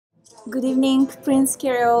Good evening, Prince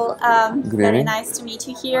Kyril. Good Very evening. nice to meet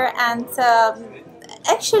you here. And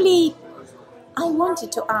actually, I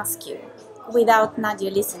wanted to ask you, without Nadia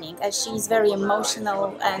listening, as she's very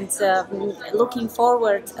emotional and looking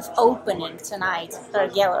forward of opening tonight her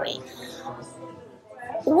gallery.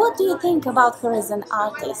 What do you think about her as an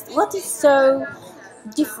artist? What is so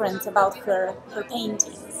different about her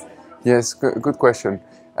paintings? Yes, good question.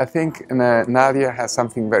 I think Nadia has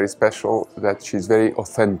something very special, that she's very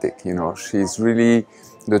authentic. She's really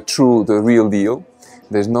the real deal.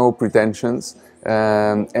 There's no pretensions,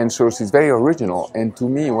 and so she's very original. And to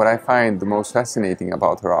me, what I find the most fascinating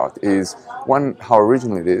about her art is, one, how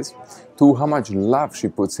original it is; two, how much love she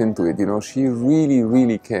puts into it. She really,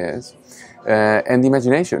 really cares. And the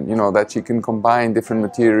imagination, that she can combine different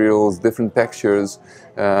materials, different textures,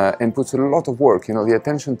 and puts a lot of work. The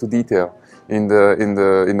attention to detail in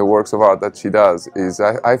the works of art that she does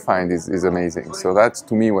I find is amazing. So that's,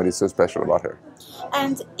 to me, what is so special about her.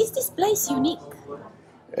 And is this place unique?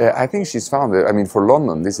 I think she's found it. I mean, for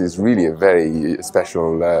London, this is really a very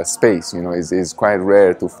special space. It's quite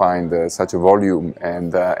rare to find such a volume,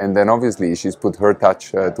 and then obviously she's put her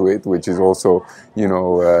touch to it, which is also,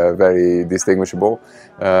 very distinguishable.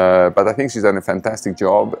 But I think she's done a fantastic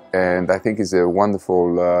job, and I think it's a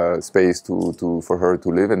wonderful space for her to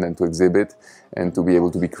live and then to exhibit and to be able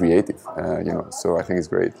to be creative. So I think it's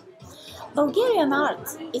great. Bulgarian art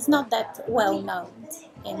is not that well known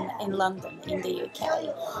in London, in the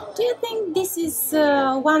UK. Do you think this is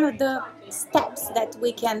one of the steps that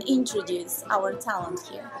we can introduce our talent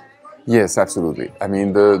here? Yes, absolutely. I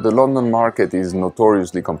mean, the London market is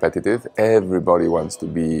notoriously competitive. Everybody wants to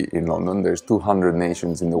be in London. There's 200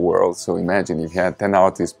 nations in the world, so imagine if you had 10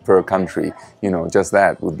 artists per country, just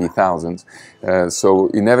that would be thousands. So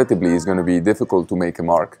inevitably it's going to be difficult to make a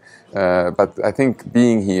mark. But I think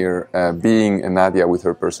being here, being a Nadia with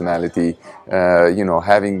her personality,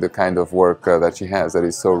 having the kind of work that she has that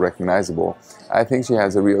is so recognizable, I think she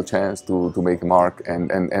has a real chance to make a mark,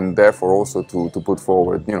 and therefore also to put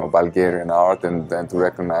forward, Bulgarian art, and to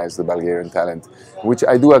recognize the Bulgarian talent, which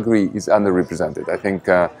I do agree is underrepresented. I think,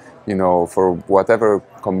 for whatever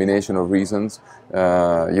combination of reasons,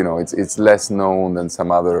 it's less known than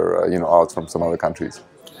some other, arts from some other countries.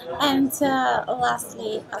 And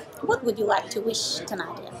lastly, what would you like to wish to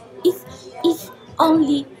Nadia? If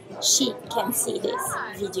only she can see this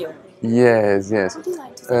video. Yes, yes. What would you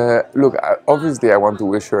like to say? Look, obviously I want to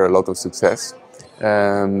wish her a lot of success,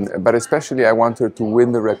 but especially I want her to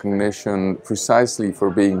win the recognition precisely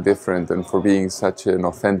for being different and for being such an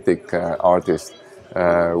authentic artist,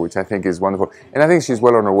 which I think is wonderful. And I think she's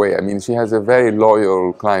well on her way. I mean, she has a very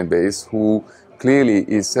loyal client base who clearly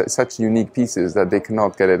is such unique pieces that they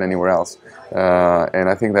cannot get it anywhere else. And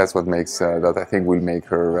I think that's what makes, that I think will make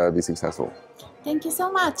her be successful. Thank you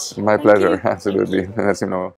so much. My Thank pleasure, you. absolutely. That's,